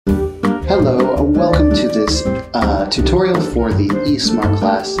Hello, welcome to this tutorial for the eSmart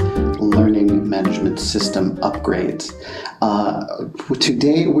class Learning Management System upgrades.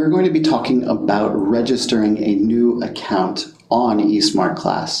 Today we're going to be talking about registering a new account on eSmart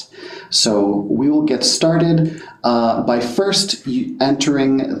class. So we will get started by first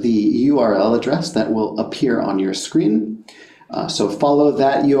entering the URL address that will appear on your screen. So follow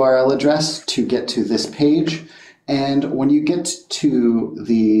that URL address to get to this page. And when you get to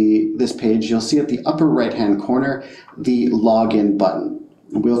this page, you'll see at the upper right-hand corner the login button.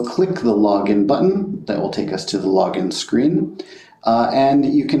 We'll click the login button. That will take us to the login screen.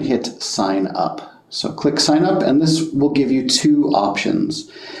 And you can hit sign up. So click sign up, and this will give you two options.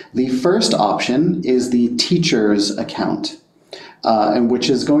 The first option is the teacher's account, and which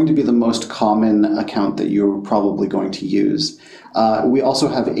is going to be the most common account that you're probably going to use. We also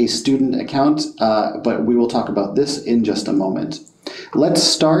have a student account, but we will talk about this in just a moment. Let's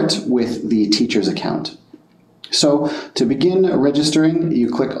start with the teacher's account. So to begin registering, you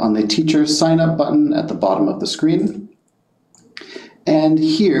click on the teacher's sign up button at the bottom of the screen. And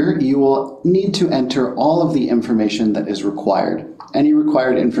here you will need to enter all of the information that is required. Any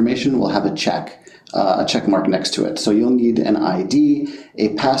required information will have a check mark next to it. So you'll need an ID,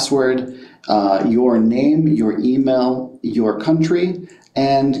 a password, your name, your email, your country,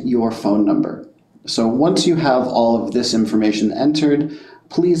 and your phone number. So once you have all of this information entered,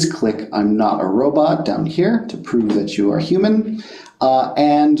 please click I'm not a robot down here to prove that you are human,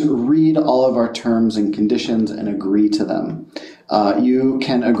 and read all of our terms and conditions and agree to them. You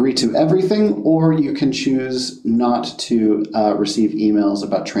can agree to everything, or you can choose not to receive emails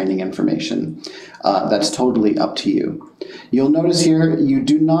about training information. That's totally up to you. You'll notice here you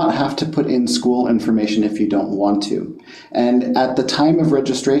do not have to put in school information if you don't want to. And at the time of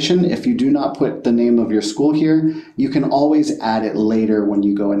registration, if you do not put the name of your school here, you can always add it later when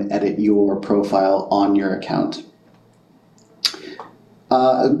you go and edit your profile on your account.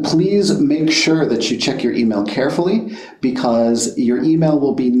 Please make sure that you check your email carefully, because your email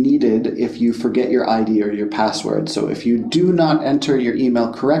will be needed if you forget your ID or your password. So if you do not enter your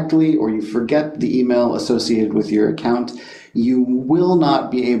email correctly, or you forget the email associated with your account, you will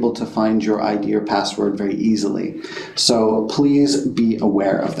not be able to find your ID or password very easily. So please be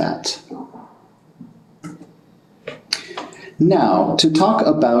aware of that. Now, to talk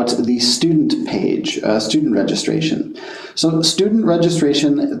about the student page, student registration. So student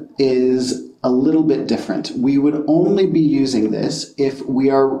registration is a little bit different. We would only be using this if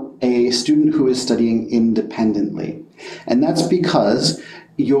we are a student who is studying independently. And that's because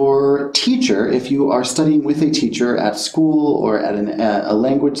your teacher, if you are studying with a teacher at school or at a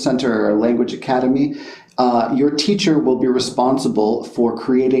language center or a language academy, your teacher will be responsible for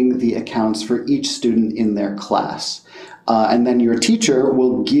creating the accounts for each student in their class. And then your teacher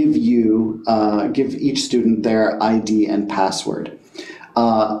will give each student their ID and password.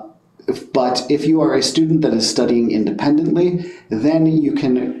 But if you are a student that is studying independently, then you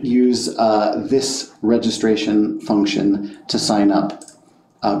can use this registration function to sign up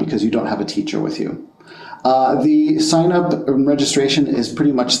because you don't have a teacher with you. The sign up and registration is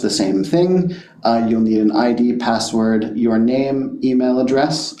pretty much the same thing. You'll need an ID, password, your name, email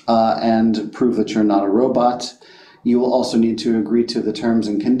address, and prove that you're not a robot. You will also need to agree to the terms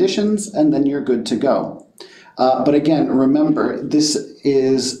and conditions, and then you're good to go. But again, remember, this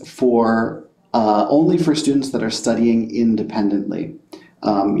is for only for students that are studying independently.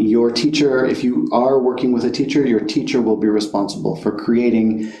 Your teacher, if you are working with a teacher, your teacher will be responsible for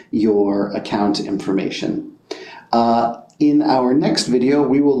creating your account information. In our next video,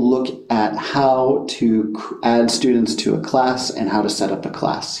 we will look at how to add students to a class and how to set up a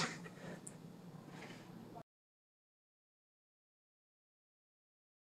class.